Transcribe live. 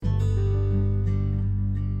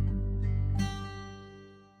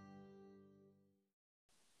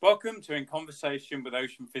Welcome to In Conversation with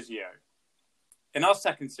Ocean Physio. In our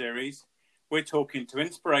second series, we're talking to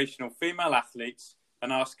inspirational female athletes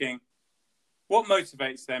and asking what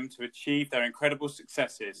motivates them to achieve their incredible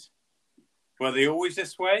successes. Were they always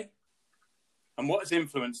this way? And what has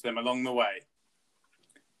influenced them along the way?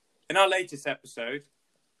 In our latest episode,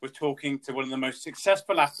 we're talking to one of the most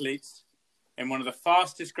successful athletes in one of the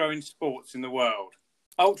fastest growing sports in the world,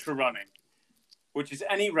 ultra running, which is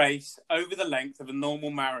any race over the length of a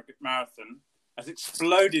normal marathon, has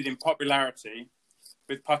exploded in popularity,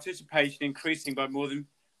 with participation increasing by more than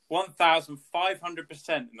 1,500%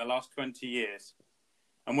 in the last 20 years.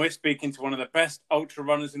 And we're speaking to one of the best ultra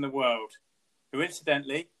runners in the world, who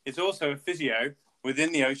incidentally is also a physio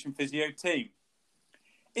within the Ocean Physio team.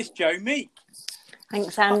 It's Jo Meek.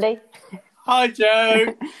 Thanks, Andy. Hi,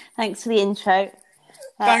 Jo. Thanks for the intro.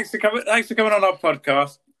 Thanks for coming on our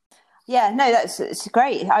podcast. Yeah, no, it's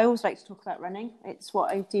great. I always like to talk about running. It's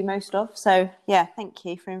what I do most of. So, yeah, thank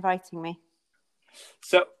you for inviting me.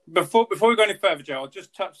 So, before we go any further, Jo, I'll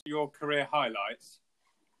just touch your career highlights.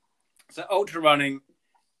 So, ultra running,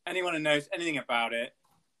 anyone who knows anything about it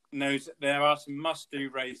knows that there are some must-do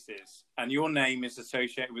races, and your name is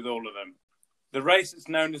associated with all of them. The race that's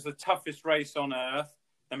known as the toughest race on Earth,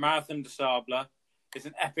 the Marathon des Sables, is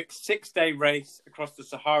an epic 6-day race across the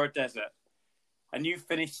Sahara Desert. And you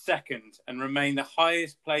finished second and remain the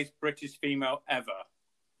highest placed British female ever.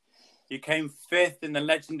 You came fifth in the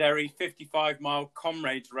legendary 55-mile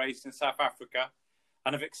Comrades race in South Africa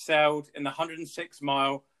and have excelled in the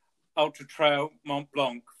 106-mile Ultra Trail Mont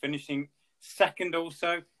Blanc, finishing second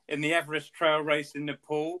also in the Everest Trail race in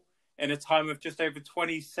Nepal in a time of just over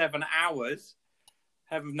 27 hours.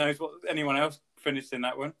 Heaven knows what anyone else finished in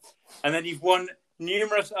that one. And then you've won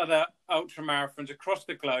numerous other ultra marathons across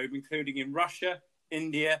the globe, including in Russia,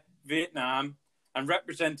 India, Vietnam, and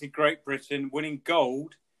represented Great Britain, winning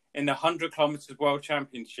gold in the 100 kilometres World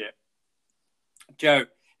Championship. Jo,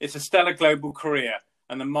 it's a stellar global career,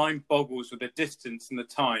 and the mind boggles with the distance and the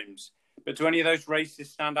times. But do any of those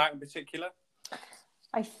races stand out in particular?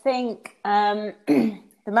 I think the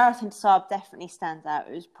Marathon des Sables definitely stands out.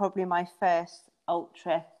 It was probably my first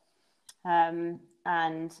ultra, and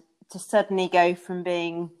to suddenly go from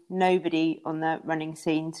being nobody on the running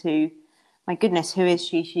scene to, my goodness, who is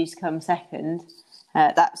she? She's come second.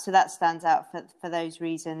 That stands out for those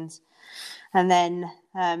reasons. And then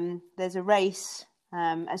there's a race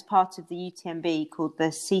as part of the UTMB called the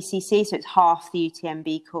CCC, so it's half the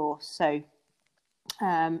UTMB course. So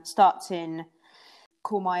starts in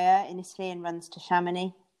Courmayeur in Italy and runs to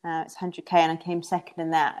Chamonix. It's 100k, and I came second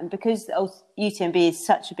in that. And because UTMB is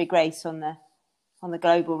such a big race on the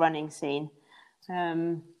global running scene,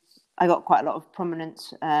 I got quite a lot of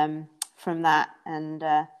prominence from that, and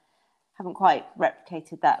haven't quite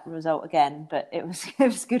replicated that result again, but it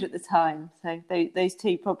was good at the time. So those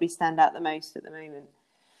two probably stand out the most at the moment.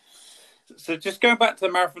 So just going back to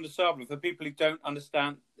the Marathon des Sables, for people who don't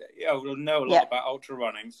understand or know a lot about ultra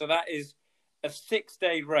running, so that is a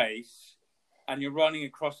 6-day race, and you're running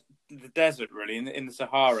across the desert, really, in the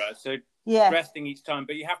Sahara. So resting each time,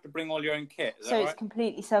 but you have to bring all your own kit. Is that right? It's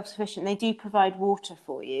completely self-sufficient. They do provide water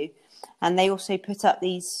for you, and they also put up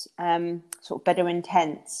these sort of Bedouin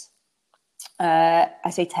tents. I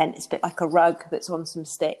say tent, it's a bit like a rug that's on some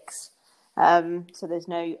sticks. So there's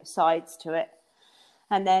no sides to it.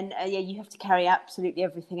 And then, you have to carry absolutely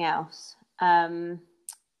everything else. And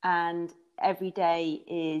every day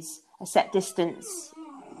is a set distance.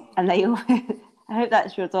 And they all... I hope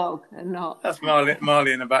that's your dog and not... That's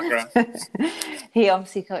Marley in the background. He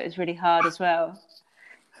obviously thought it was really hard as well.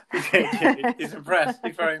 He's impressed.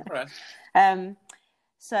 He's very impressed. And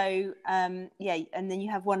then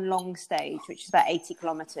you have one long stage, which is about 80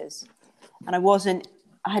 kilometres. And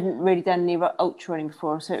I hadn't really done any ultra running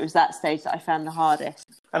before, so it was that stage that I found the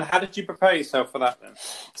hardest. And how did you prepare yourself for that then?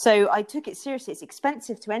 So I took it seriously. It's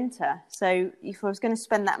expensive to enter. So if I was going to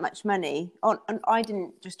spend that much money, and I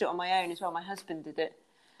didn't just do it on my own as well, my husband did it.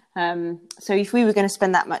 So if we were going to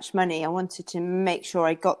spend that much money, I wanted to make sure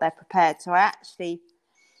I got there prepared. So I actually,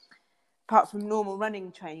 apart from normal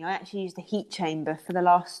running training, I actually used a heat chamber for the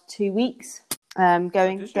last 2 weeks,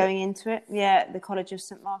 going into it. Yeah, the College of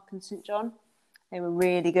St Mark and St John. They were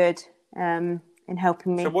really good in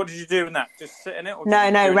helping me. So what did you do in that? Just sit in it? Or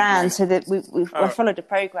ran. So that I followed a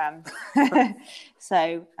programme.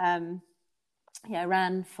 So, I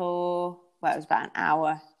ran for, it was about an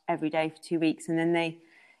hour every day for 2 weeks. And then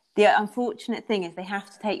the unfortunate thing is they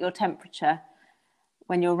have to take your temperature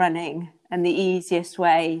when you're running. And the easiest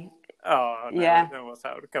way... Oh, no, I don't know what's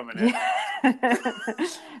that would come in it.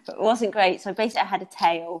 But it wasn't great. So basically I had a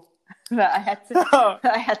tail that I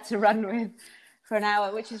had to run with for an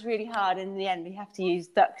hour, which is really hard. In the end, we have to use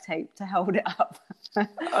duct tape to hold it up.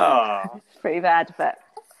 It's pretty bad, but.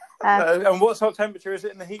 And what sort of temperature is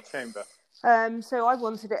it in the heat chamber? So I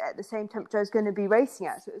wanted it at the same temperature I was going to be racing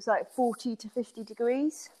at, so it was like 40 to 50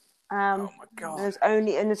 degrees. Oh my God! And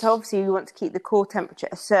it's obviously you want to keep the core temperature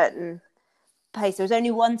at a certain pace. There was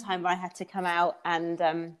only one time where I had to come out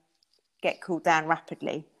and get cooled down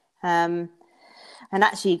rapidly. And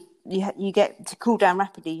actually, you get to cool down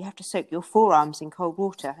rapidly. You have to soak your forearms in cold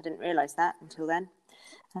water. I didn't realise that until then.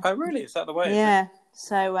 Oh really? Is that the way? Yeah.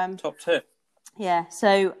 So top tip. Yeah.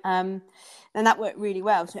 So and that worked really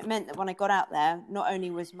well. So it meant that when I got out there, not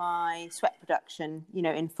only was my sweat production,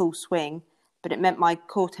 in full swing, but it meant my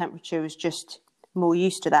core temperature was just more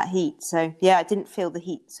used to that heat. So yeah, I didn't feel the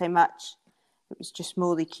heat so much. It was just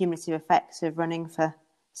more the cumulative effects of running for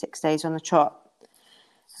 6 days on the trot.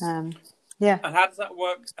 Yeah. And how does that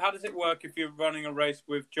work? How does it work if you're running a race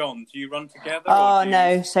with John? Do you run together? Oh,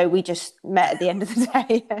 no. So we just met at the end of the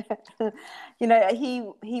day.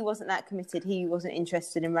 He wasn't that committed. He wasn't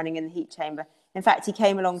interested in running in the heat chamber. In fact, he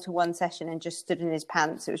came along to one session and just stood in his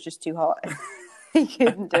pants. It was just too hot. He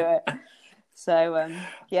couldn't do it. So,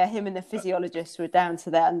 him and the physiologist were down to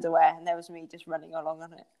their underwear, and there was me just running along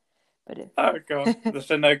on it. Oh, God. There's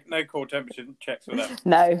no core temperature checks for that.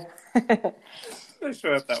 No. I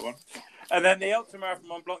swear that one. And then the Ultramarathon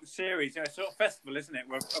Mont Blanc series, sort of festival, isn't it,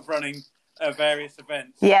 of running various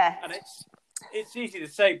events? Yeah. And it's easy to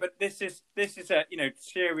say, but this is a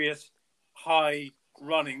serious high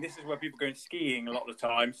running. This is where people go skiing a lot of the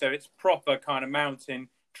time, so it's proper kind of mountain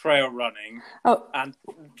trail running. And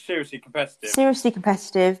seriously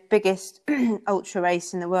competitive. Biggest ultra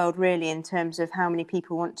race in the world, really, in terms of how many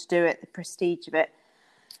people want to do it, the prestige of it,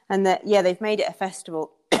 and that they've made it a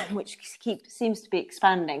festival which seems to be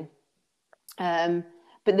expanding.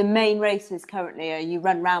 But the main races currently are you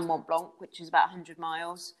run round Mont Blanc, which is about 100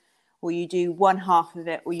 miles, or you do one half of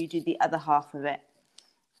it, or you do the other half of it.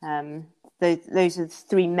 Those are the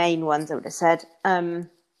three main ones I would have said.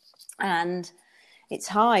 And it's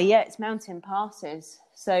high, it's mountain passes.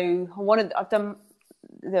 So I've done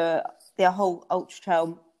the whole ultra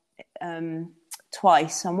trail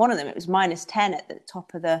twice. On one of them, it was -10 at the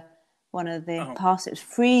top of one of the passes. It was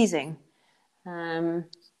freezing.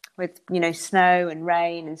 With snow and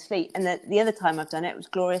rain and sleet, and the other time I've done it was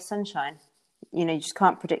glorious sunshine. You just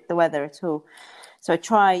can't predict the weather at all. So I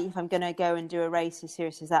try, if I'm going to go and do a race as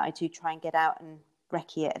serious as that, I do try and get out and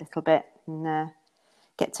recce it a little bit and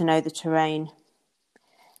get to know the terrain.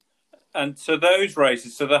 And so those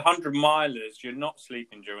races, so the 100 milers, you're not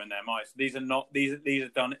sleeping during them, are you? So these are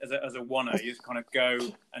done as a one-er. You just kind of go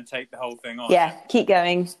and take the whole thing on. Yeah, keep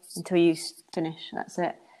going until you finish. That's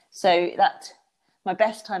it. So my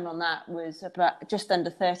best time on that was about just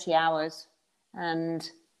under 30 hours. And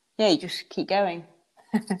you just keep going.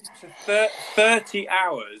 So 30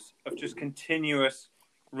 hours of just continuous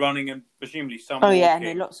running and presumably some walking.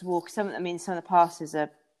 No, lots of walking. Some of the passes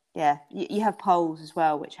are, you have poles as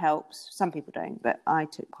well, which helps. Some people don't, but I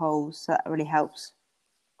took poles, so that really helps.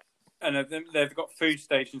 And they've got food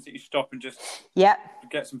stations that you stop and just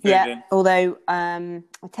get some food in. Although I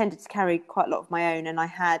tended to carry quite a lot of my own, and I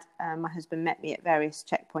had my husband met me at various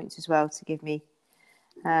checkpoints as well to give me,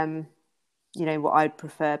 what I'd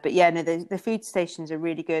prefer. But the food stations are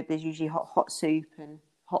really good. There's usually hot soup and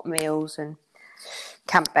hot meals and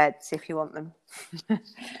camp beds if you want them.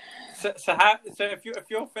 So if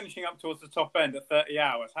you're finishing up towards the top end at 30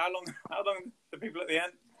 hours, how long the people at the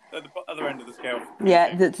end? At the other end of the scale.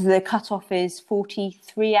 Yeah, the cut-off is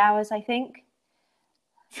 43 hours, I think.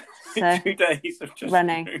 So, 2 days of just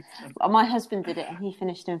running. My husband did it, and he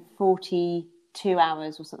finished in 42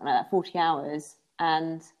 hours or something like that, 40 hours.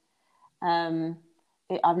 And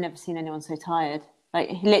I've never seen anyone so tired. Like,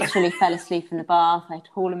 he literally fell asleep in the bath. I had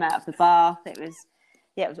to haul him out of the bath. It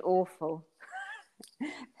was awful.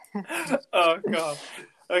 Oh, God.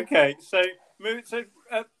 Okay, so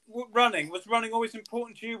running, was running always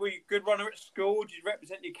important to you? Were you a good runner at school? Did you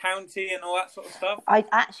represent your county and all that sort of stuff?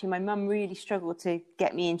 My mum really struggled to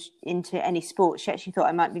get me into any sport. She actually thought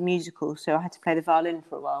I might be musical, so I had to play the violin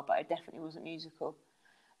for a while, but I definitely wasn't musical.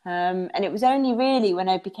 And it was only really when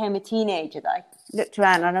I became a teenager that I looked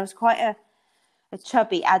around, and I was quite a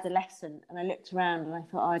chubby adolescent, and I looked around and I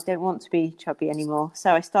thought, I don't want to be chubby anymore.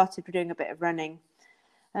 So I started doing a bit of running.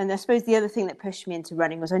 And I suppose the other thing that pushed me into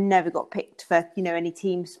running was I never got picked for, any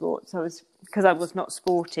team sports. Because I was not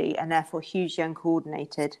sporty and therefore hugely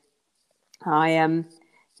uncoordinated.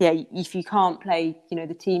 If you can't play,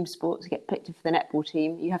 the team sports, get picked for the netball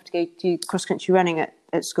team, you have to go do cross-country running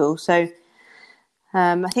at school. So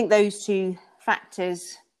I think those two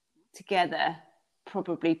factors together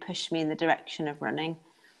probably pushed me in the direction of running.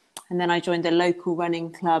 And then I joined a local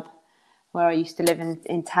running club where I used to live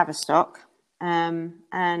in Tavistock,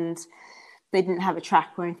 and they didn't have a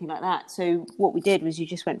track or anything like that. So what we did was you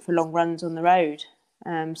just went for long runs on the road.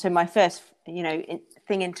 So my first,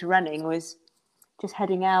 thing into running was just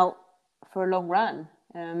heading out for a long run.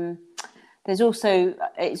 There's also,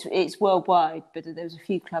 it's worldwide, but there's a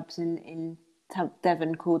few clubs in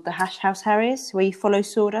Devon called the Hash House Harriers, where you follow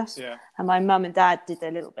sawdust. Yeah. And my mum and dad did a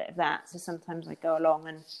little bit of that. So sometimes I go along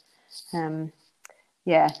and,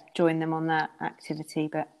 join them on that activity.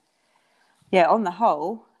 But yeah, on the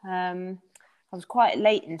whole, I was quite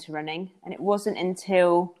late into running, and it wasn't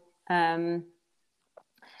until I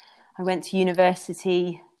went to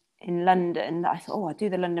university in London that I thought, I'll do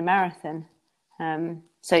the London Marathon.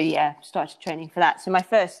 Started training for that. So my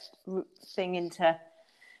first thing into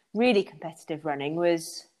really competitive running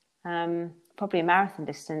was probably a marathon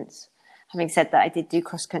distance. Having said that, I did do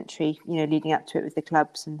cross country, leading up to it with the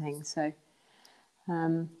clubs and things. So,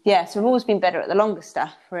 so I've always been better at the longer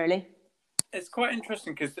stuff, really. It's quite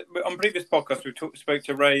interesting because on previous podcasts we spoke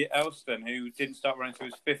to Ray Elston, who didn't start running until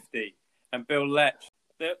he was 50, and Bill Lech.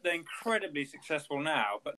 They're incredibly successful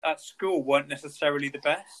now, but at school weren't necessarily the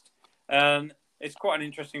best. It's quite an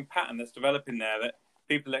interesting pattern that's developing there, that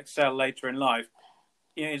people excel later in life.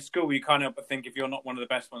 In school, you can't help but think if you're not one of the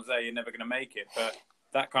best ones there, you're never going to make it. But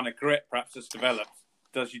that kind of grit perhaps has developed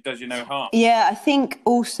does you no harm. Yeah, I think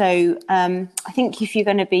also, if you're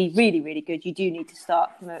going to be really, really good, you do need to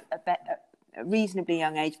start from a reasonably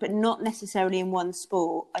young age, but not necessarily in one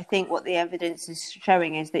sport. I think what the evidence is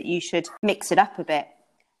showing is that you should mix it up a bit.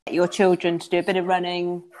 Get your children to do a bit of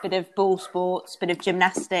running, a bit of ball sports, a bit of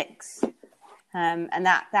gymnastics, and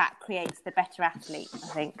that creates the better athlete, I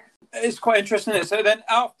think. It's quite interesting, isn't it? So then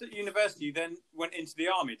after university, you then went into the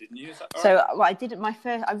army, didn't you? What I did at my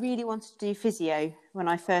first, I really wanted to do physio when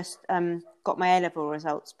I first got my A-level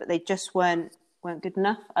results, but they just weren't good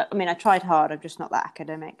enough. I tried hard, I'm just not that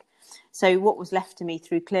academic. So what was left to me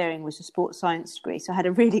through clearing was a sports science degree. So I had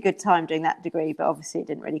a really good time doing that degree, but obviously it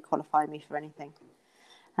didn't really qualify me for anything.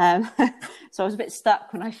 So I was a bit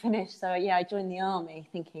stuck when I finished. So I joined the army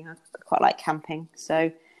thinking I quite like camping.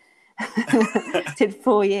 So did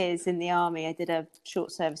 4 years in the army. I did a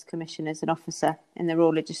short service commission as an officer in the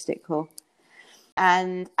Royal Logistic Corps.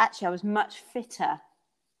 And actually I was much fitter.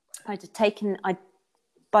 By the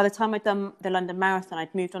time I'd done the London Marathon,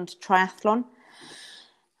 I'd moved on to triathlon.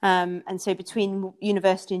 And so between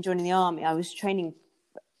university and joining the army, I was training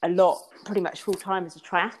a lot, pretty much full time as a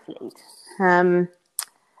triathlete.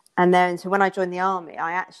 And then, so when I joined the army,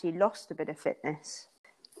 I actually lost a bit of fitness.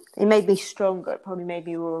 It made me stronger. It probably made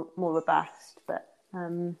me more robust. But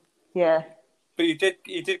yeah. But you did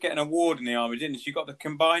get an award in the army, didn't you? You got the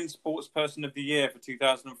Combined Sportsperson of the Year for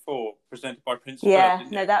 2004, presented by Prince Philip,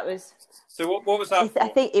 didn't you? That was. So what was that? I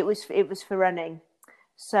think it was for running.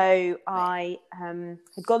 So I had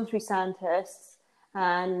gone through Sandhurst,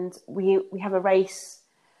 and we have a race,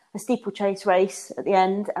 a steeplechase race at the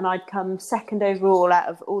end, and I'd come second overall out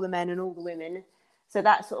of all the men and all the women. So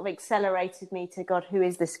that sort of accelerated me to, God, who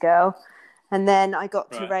is this girl? And then I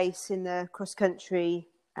got to race in the cross country,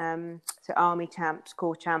 so army champs,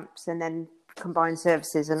 corps champs, and then combined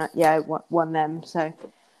services, and won them. So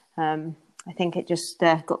I think it just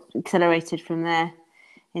got accelerated from there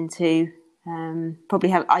into.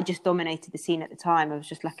 I just dominated the scene at the time. I was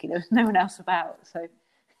just lucky there was no one else about. So,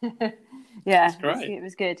 it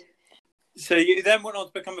was good. So you then went on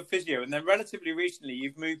to become a physio, and then relatively recently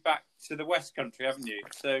you've moved back to the West Country, haven't you?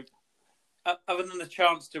 So, other than the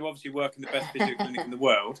chance to obviously work in the best physio clinic in the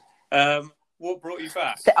world, what brought you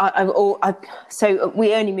back? So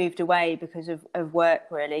we only moved away because of work,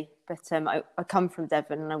 really. But I come from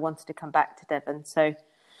Devon, and I wanted to come back to Devon. So.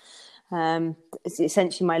 It's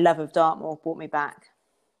essentially my love of Dartmoor brought me back.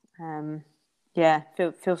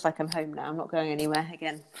 Feels like I'm home now. I'm not going anywhere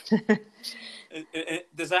again.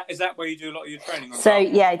 Is that where you do a lot of your training?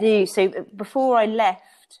 I do. So before I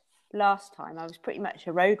left last time, I was pretty much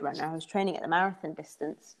a road runner. I was training at the marathon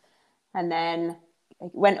distance, and then I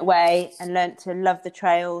went away and learnt to love the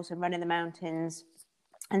trails and run in the mountains.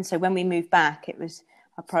 And so when we moved back,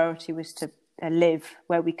 our priority was to live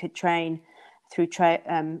where we could train through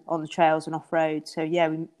on the trails and off road. So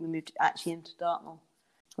we moved actually into Dartmoor,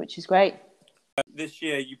 which is great. This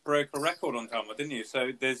year you broke a record on Dartmoor, didn't you?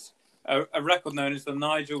 So there's a record known as the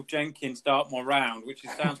Nigel Jenkins Dartmoor Round, which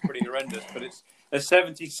sounds pretty horrendous, but it's a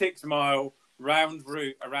 76-mile round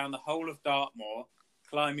route around the whole of Dartmoor,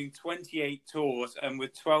 climbing 28 tours and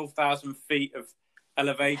with 12,000 feet of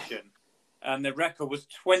elevation. And the record was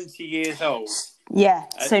 20 years old. Yeah.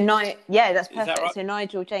 So that's Is that perfect. right? So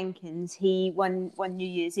Nigel Jenkins, he one New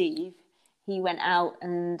Year's Eve, he went out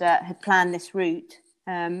and had planned this route,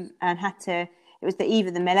 and had to. It was the eve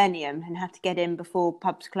of the millennium, and had to get in before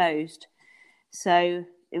pubs closed. So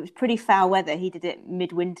it was pretty foul weather. He did it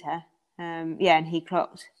midwinter. And he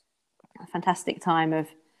clocked a fantastic time of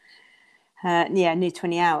near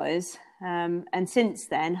 20 hours. And since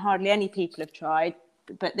then, hardly any people have tried.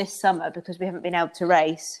 But this summer, because we haven't been able to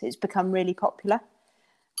race, it's become really popular.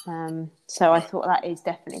 So I thought that is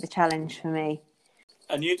definitely the challenge for me.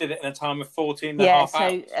 And you did it in a time of 14 and a half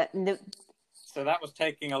hours. So that was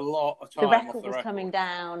taking a lot of time. The record was coming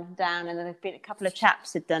down, and then there's been a couple of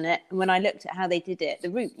chaps had done it. And when I looked at how they did it, the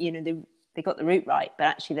route, they got the route right, but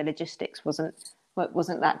actually the logistics wasn't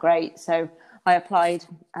that great. So I applied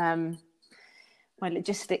my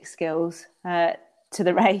logistics skills to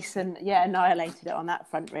the race, and annihilated it on that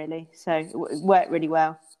front really. So it worked really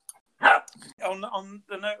well. On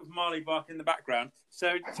the note of Marley barking in the background,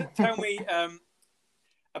 so tell me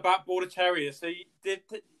about Border Terriers. So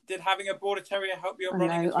did having a Border Terrier help your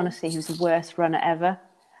running? No, honestly, he was the worst runner ever.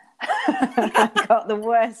 I got the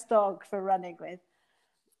worst dog for running with,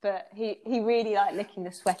 but he really liked licking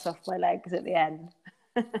the sweat off my legs at the end.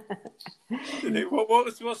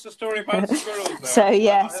 What's the story about the squirrels? So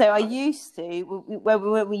I used to,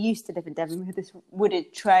 when we used to live in Devon, we had this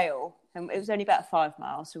wooded trail, and it was only about 5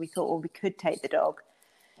 miles. So we thought, well, we could take the dog,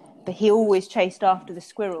 but he always chased after the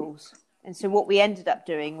squirrels, and so what we ended up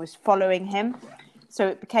doing was following him. So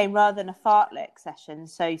it became, rather than a fartlek session,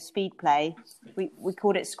 so speed play, we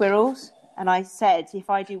called it squirrels. And I said, if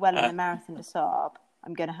I do well in the Marathon des Sables,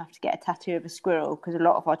 I'm going to have to get a tattoo of a squirrel, because a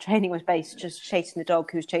lot of our training was based just chasing the dog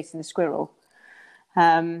who was chasing the squirrel.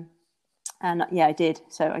 And I did.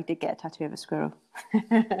 So I did get a tattoo of a squirrel.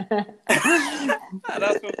 That's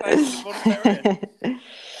what makes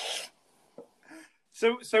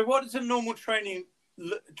So what does a normal training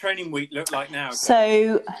week look like now?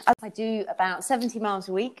 So I do about 70 miles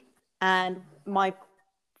a week, and my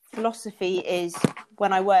philosophy is,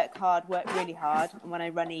 when I work hard, work really hard, and when I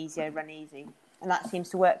run easy, I run easy. And that seems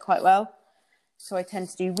to work quite well. So I tend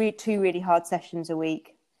to do 2 really hard sessions a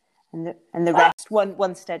week, and the rest,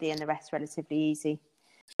 one steady and the rest relatively easy.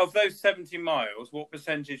 Of those 70 miles, what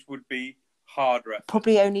percentage would be harder?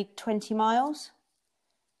 Probably only 20 miles.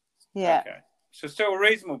 Yeah. Okay. So still a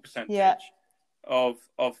reasonable percentage of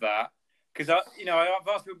that. Because I've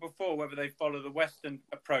asked people before whether they follow the Western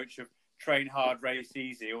approach of train hard, race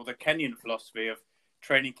easy, or the Kenyan philosophy of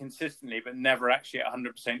training consistently but never actually at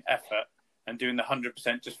 100% effort, and doing the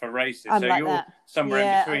 100% just for races. I'm so like you're that. somewhere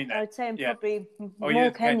in between. I would say I'm probably more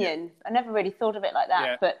Kenyan. I never really thought of it like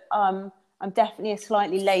that, but I'm definitely a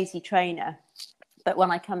slightly lazy trainer. But when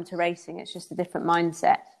I come to racing, it's just a different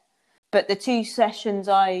mindset. But the 2 sessions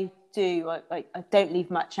I do, I don't leave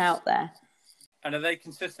much out there. And are they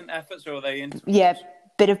consistent efforts, or are they intervals? Yeah,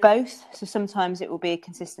 bit of both. So sometimes it will be a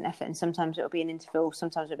consistent effort, and sometimes it will be an interval.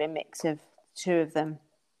 Sometimes it will be a mix of 2 of them.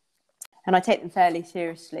 And I take them fairly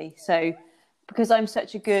seriously. So because I'm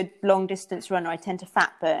such a good long distance runner, I tend to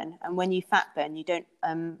fat burn. And when you fat burn, you don't,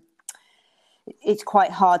 it's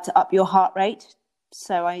quite hard to up your heart rate.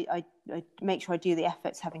 So I make sure I do the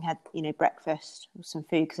efforts having had, breakfast or some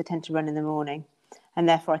food, because I tend to run in the morning, and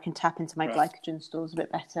therefore I can tap into my glycogen stores a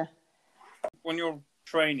bit better. When you're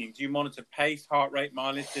training, do you monitor pace, heart rate,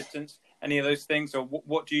 mileage, distance, any of those things? Or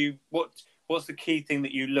what's the key thing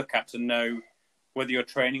that you look at to know whether you're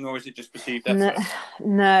training, or is it just perceived effort?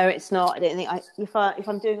 No, it's not. I don't think if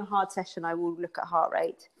I'm doing a hard session, I will look at heart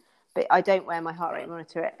rate, but I don't wear my heart rate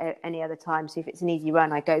monitor at any other time. So if it's an easy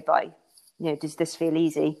run, I go by, does this feel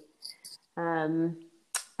easy? And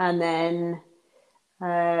then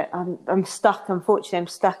I'm stuck. Unfortunately, I'm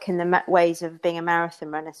stuck in the ways of being a marathon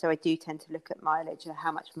runner. So I do tend to look at mileage or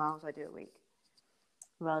how much miles I do a week,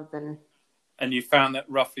 rather than. And you found that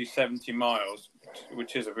roughly 70 miles,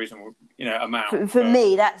 which is a reasonable, amount. For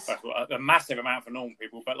me, that's a massive amount for normal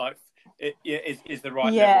people, but it is the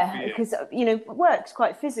right level for you. Because work's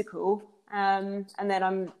quite physical, and then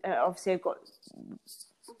I'm obviously I've got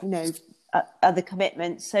other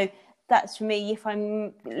commitments. So that's for me. If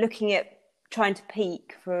I'm looking at trying to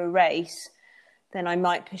peak for a race, then I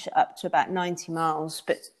might push it up to about 90 miles,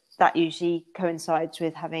 but that usually coincides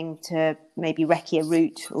with having to maybe recce a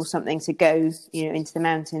route or something to go, into the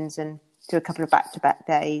mountains and do a couple of back-to-back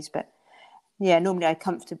days. But normally I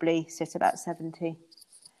comfortably sit about 70.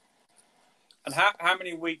 And how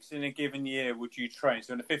many weeks in a given year would you train?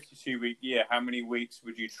 So in a 52-week year, how many weeks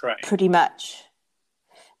would you train? Pretty much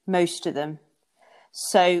most of them.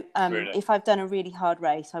 So Really? If I've done a really hard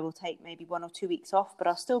race, I will take maybe 1 or 2 weeks off, but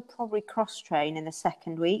I'll still probably cross-train in the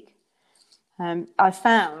second week. I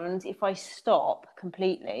found if I stop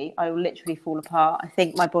completely, I will literally fall apart. I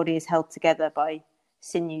think my body is held together by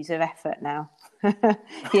sinews of effort now.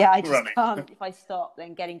 Yeah, I just can't. If I stop,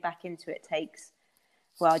 then getting back into it takes,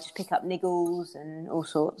 well, I just pick up niggles and all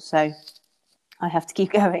sorts. So I have to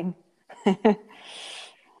keep going. Well,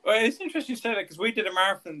 it's interesting you say that because we did a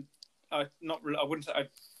marathon. I wouldn't say.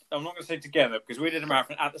 I'm not going to say together because we did a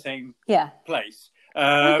marathon at the same place. We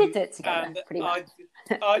did it together, and pretty much.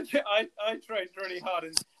 I trained really hard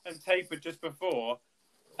and tapered just before,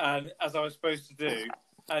 and as I was supposed to do.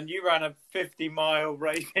 And you ran a 50-mile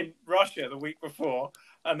race in Russia the week before,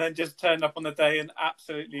 and then just turned up on the day and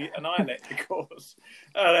absolutely annihilated the course.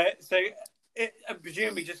 So,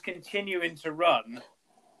 presumably, just continuing to run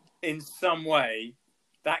in some way,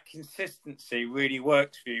 that consistency really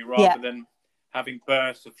works for you, rather than having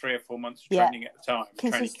bursts of 3 or 4 months of training at a time.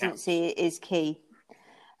 Consistency is key.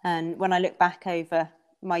 And when I look back over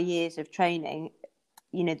my years of training,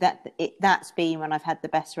 that's been when I've had the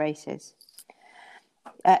best races.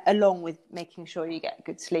 Along with making sure you get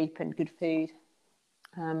good sleep and good food.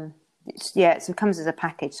 It comes as a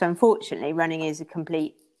package. So unfortunately, running is a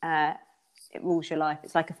complete, it rules your life.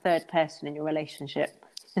 It's like a third person in your relationship.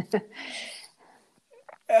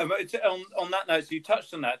 On that note, so you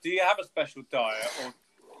touched on that. Do you have a special diet, or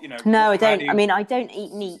No, I don't. I mean, I don't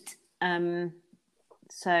eat meat.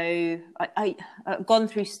 So I've gone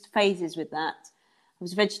through phases with that. I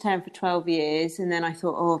was a vegetarian for 12 years, and then I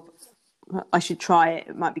thought, I should try it.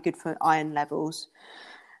 It might be good for iron levels.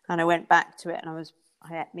 And I went back to it, and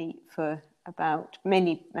I ate meat for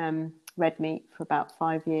mainly red meat for about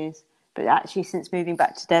 5 years. But actually, since moving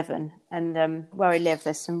back to Devon and where I live,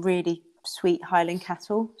 there's some really sweet Highland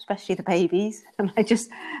cattle, especially the babies, and I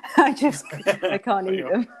can't eat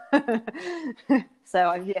them. So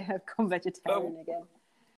I've gone vegetarian again.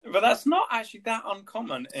 But that's not actually that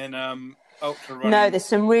uncommon in ultra running. No, there's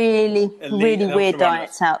some really weird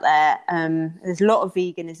diets out there. There's a lot of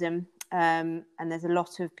veganism, and there's a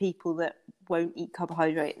lot of people that won't eat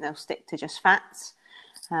carbohydrate and they'll stick to just fats.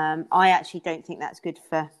 I actually don't think that's good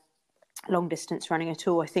for long distance running at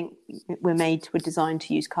all. I think we're designed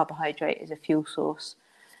to use carbohydrate as a fuel source.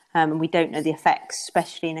 And we don't know the effects,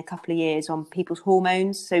 especially in a couple of years, on people's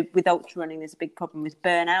hormones. So with ultra running, there's a big problem with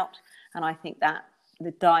burnout. And I think that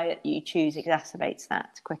the diet you choose exacerbates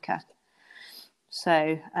that quicker.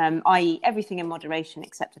 So I eat everything in moderation,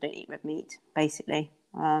 except I don't eat red meat, basically.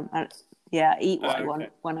 I eat what I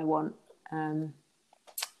want when I want. And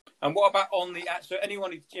what about on the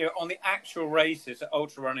actual races,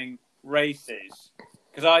 ultra running races?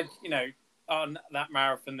 Because on that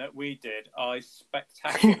marathon that we did, I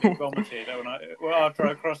spectacularly vomited after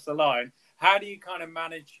I crossed the line. How do you kind of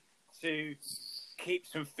manage to keep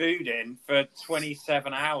some food in for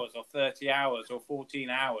 27 hours or 30 hours or 14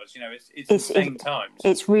 hours? It's insane times.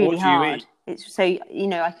 It's really hard. I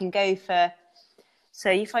can go for... So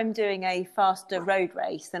if I'm doing a faster road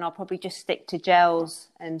race, then I'll probably just stick to gels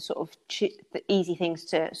and sort of the easy things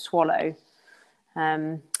to swallow,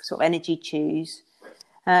 sort of energy chews.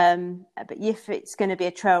 But if it's going to be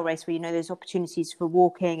a trail race where there's opportunities for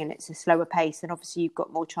walking and it's a slower pace, then obviously you've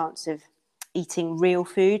got more chance of eating real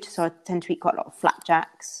food. So I tend to eat quite a lot of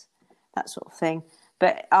flapjacks, that sort of thing.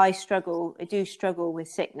 But I do struggle with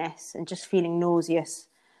sickness and just feeling nauseous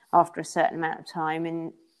after a certain amount of time.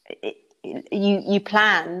 And you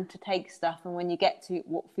plan to take stuff, and when you get to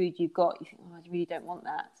what food you've got, you think, I really don't want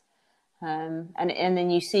that. And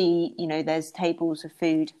then you see, there's tables of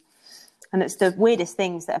food. And it's the weirdest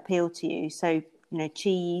things that appeal to you. So,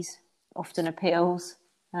 cheese often appeals.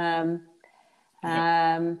 People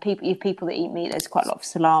that eat meat, there's quite a lot of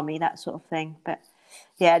salami, that sort of thing. But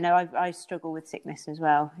I struggle with sickness as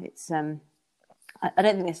well. It's I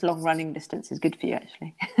don't think this long running distance is good for you,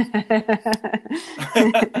 actually.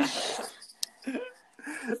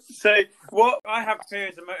 So, I have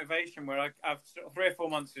periods of motivation where I've sort of 3 or 4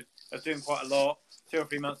 months of doing quite a lot, 2 or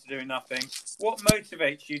 3 months of doing nothing. What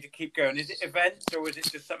motivates you to keep going? Is it events, or is it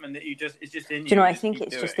just something that it's just in you? Do you know, I think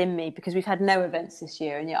it's just in me, because we've had no events this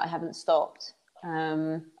year, and yet I haven't stopped.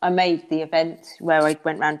 I made the event where I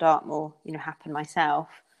went round Dartmoor, happen myself.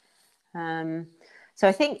 So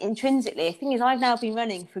I think intrinsically, the thing is, I've now been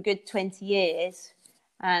running for a good 20 years,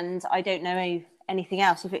 and I don't know anything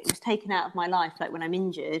else. If it was taken out of my life, like when I'm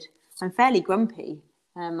injured, I'm fairly grumpy,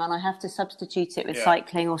 and I have to substitute it with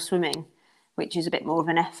cycling or swimming, which is a bit more of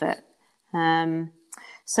an effort. I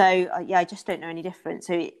just don't know any different.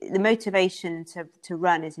 So the motivation to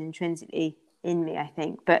run is intrinsically in me, I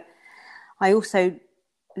think. But I also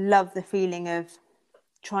love the feeling of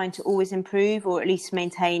trying to always improve, or at least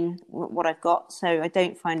maintain what I've got. So I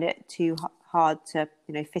don't find it too hard to,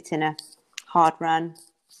 fit in a hard run.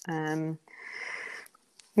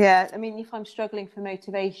 Yeah, I mean, if I'm struggling for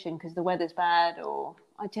motivation because the weather's bad, or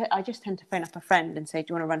I just tend to phone up a friend and say, do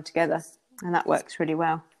you want to run together? And that works really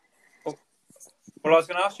well. Well, I was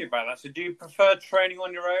going to ask you about that. So do you prefer training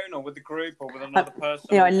on your own or with a group or with another person?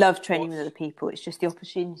 You know, I love training with other people. It's just the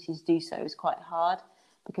opportunity to do so is quite hard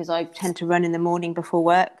because I tend to run in the morning before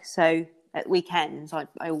work. So at weekends, I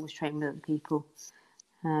always train with other people.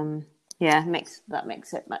 Yeah, that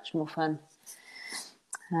makes it much more fun.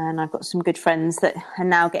 And I've got some good friends that are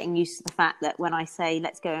now getting used to the fact that when I say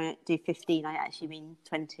let's go and do 15, I actually mean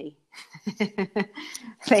 20.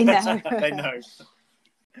 They know. They know.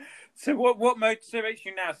 So what motivates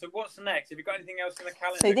you now? So what's next? Have you got anything else in the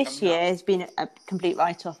calendar? So this year has been a complete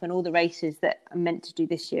write-off, and all the races that I'm meant to do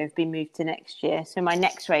this year have been moved to next year. So my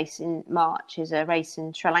next race in March is a race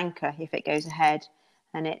in Sri Lanka, if it goes ahead.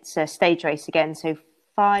 And it's a stage race again, so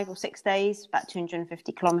 5 or 6 days, about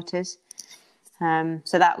 250 kilometres.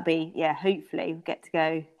 So that will be, hopefully we'll get to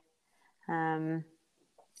go.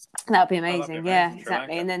 That'll be amazing. Yeah,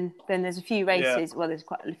 exactly. And then there's a few races. Yeah. Well, there's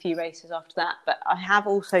quite a few races after that. But I have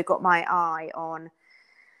also got my eye on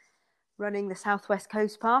running the Southwest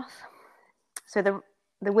Coast Path. So the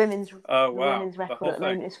women's women's record at the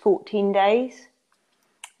moment is 14 days.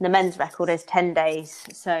 The men's record is 10 days.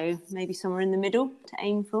 So maybe somewhere in the middle to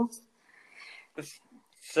aim for.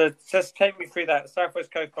 So just take me through that.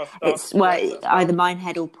 Southwest Coast Path starts. It's either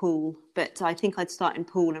Minehead or Poole, but I think I'd start in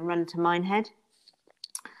Poole and run to Minehead,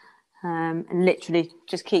 and literally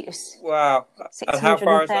just keep us. Wow!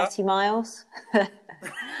 630 miles.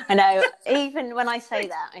 I know. Even when I say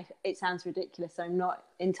that, it sounds ridiculous. I'm not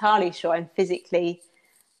entirely sure I'm physically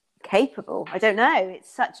capable. I don't know. It's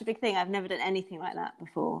such a big thing. I've never done anything like that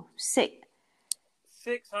before.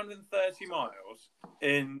 630 miles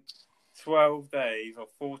in 12 days or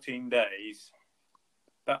 14 days.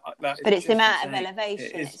 But it's the amount of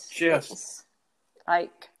elevation. It's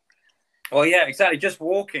like. Well, yeah, exactly. Just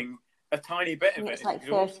walking a tiny bit of it. It's like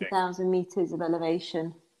 30,000 meters of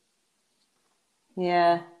elevation.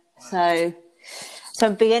 Yeah. Wow. So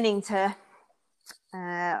I'm beginning to,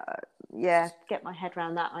 get my head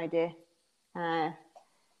around that idea.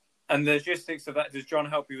 And the logistics of that, does John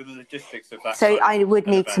help you with the logistics of that? So I would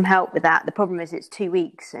need some help with that. The problem is it's 2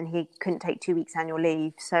 weeks and he couldn't take 2 weeks annual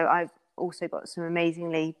leave. So I've also got some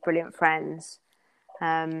amazingly brilliant friends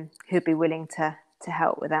who'd be willing to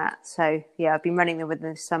help with that. So, yeah, I've been running them with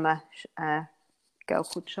this summer, a girl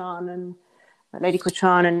called Sean and a lady called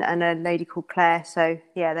Sean and a lady called Claire. So,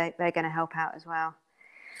 yeah, they're going to help out as well.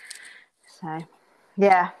 So,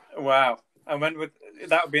 yeah. Wow. And when would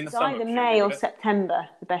that be in the summer? Either May or September,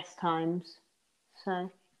 the best times. So,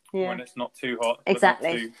 yeah. When it's not too hot.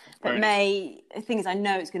 Exactly. But May, the thing is, I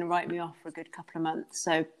know it's going to write me off for a good couple of months.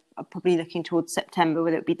 So I'm probably looking towards September,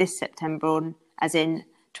 whether it be this September or as in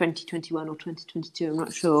 2021 or 2022. I'm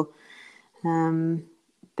not sure.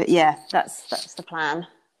 But yeah, that's the plan.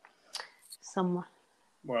 Wow,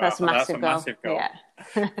 that's a massive goal. Yeah.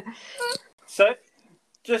 So,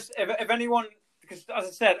 just if anyone. Because, as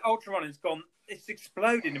I said, ultra running's it's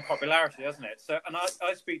exploded in popularity, hasn't it? So, and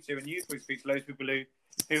I speak to, and you speak to loads of people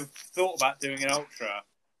who've thought about doing an ultra.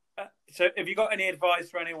 So, have you got any advice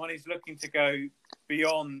for anyone who's looking to go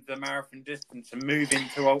beyond the marathon distance and move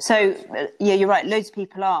into ultra? So, yeah, you're right. Loads of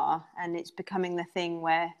people are, and it's becoming the thing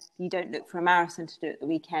where you don't look for a marathon to do at the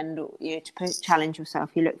weekend or to challenge yourself.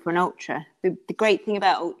 You look for an ultra. The great thing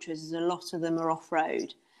about ultras is a lot of them are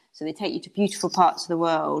off-road. So they take you to beautiful parts of the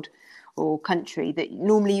world or country that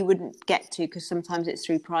normally you wouldn't get to because sometimes it's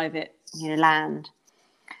through private, land.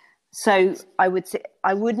 So I would say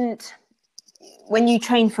I wouldn't. When you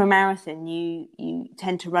train for a marathon, you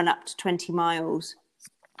tend to run up to 20 miles.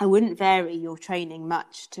 I wouldn't vary your training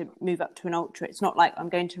much to move up to an ultra. It's not like I'm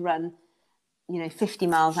going to run, 50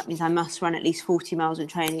 miles. That means I must run at least 40 miles in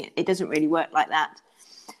training. It doesn't really work like that.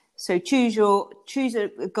 So choose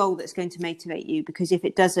a goal that's going to motivate you, because if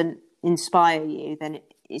it doesn't inspire you, then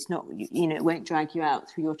it's not, it won't drag you out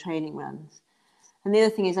through your training runs. And the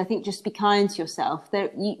other thing is, I think just be kind to yourself.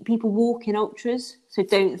 People walk in ultras, so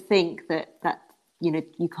don't think that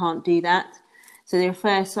you can't do that. So their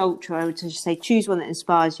first ultra, I would just say choose one that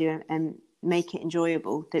inspires you and make it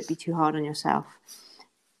enjoyable. Don't be too hard on yourself.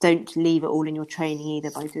 Don't leave it all in your training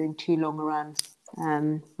either by doing too long a run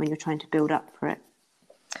when you're trying to build up for it.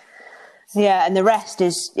 Yeah, and the rest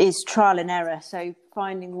is trial and error. So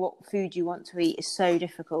finding what food you want to eat is so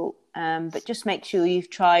difficult. But just make sure you've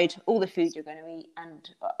tried all the food you're going to eat and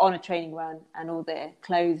on a training run, and all the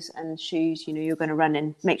clothes and shoes you're going to run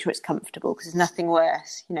in. Make sure it's comfortable, because there's nothing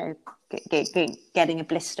worse, getting a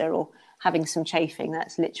blister or having some chafing.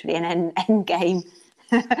 That's literally an end game.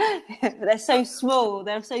 But they're so small.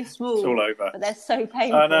 They're so small. It's all over. But they're so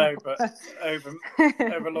painful. I know, but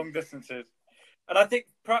over long distances. And I think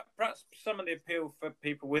perhaps some of the appeal for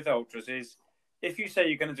people with ultras is if you say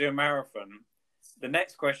you're going to do a marathon, the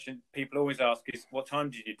next question people always ask is, what time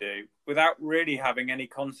did you do? Without really having any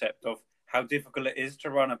concept of how difficult it is to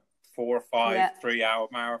run a 4 or 5 3-hour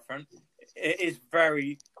marathon. It is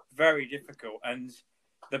very, very difficult. And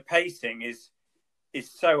the pacing is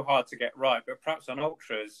so hard to get right. But perhaps on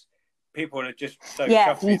ultras, people are just so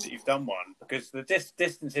chuffed that you've done one, because the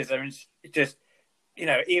distances are just,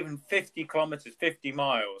 even 50 kilometers, 50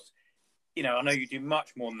 miles. I know you do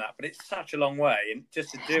much more than that, but it's such a long way, and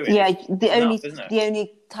just to do it, the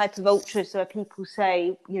only type of ultras where people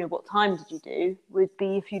say, what time did you do, would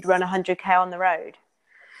be if you'd run 100k on the road,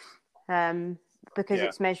 because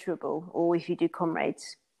it's measurable, or if you do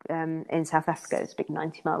Comrades in South Africa, it's a big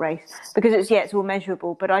 90-mile race, because it's all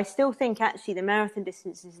measurable. But I still think actually the marathon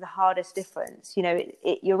distance is the hardest difference.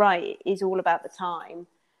 You're right, it is all about the time.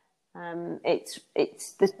 Then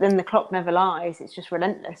the clock never lies. It's just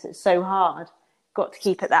relentless. It's so hard. Got to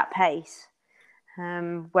keep at that pace.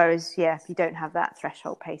 Whereas, if you don't have that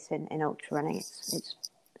threshold pace in ultra running, it's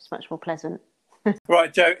much more pleasant.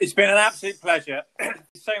 Right, Joe, it's been an absolute pleasure. Thank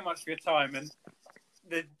you so much for your time and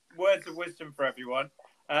the words of wisdom for everyone.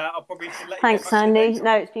 I'll probably let you. Thanks, Andy.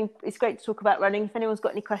 No, it's great to talk about running. If anyone's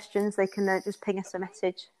got any questions, they can just ping us a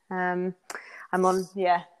message. I'm on,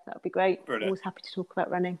 that would be great. Brilliant. Always happy to talk about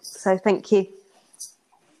running. So thank you.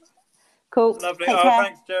 Cool. Lovely. Take care.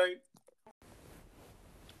 Thanks, Joe.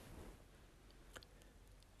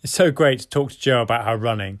 It's so great to talk to Jo about her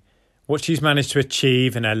running. What she's managed to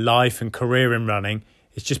achieve in her life and career in running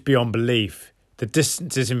is just beyond belief. The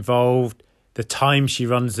distances involved, the time she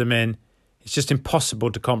runs them in, it's just impossible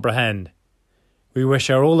to comprehend. We wish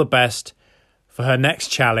her all the best for her next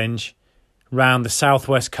challenge round the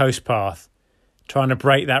Southwest Coast Path, trying to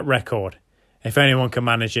break that record. If anyone can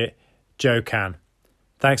manage it, Jo can.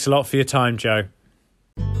 Thanks a lot for your time, Jo.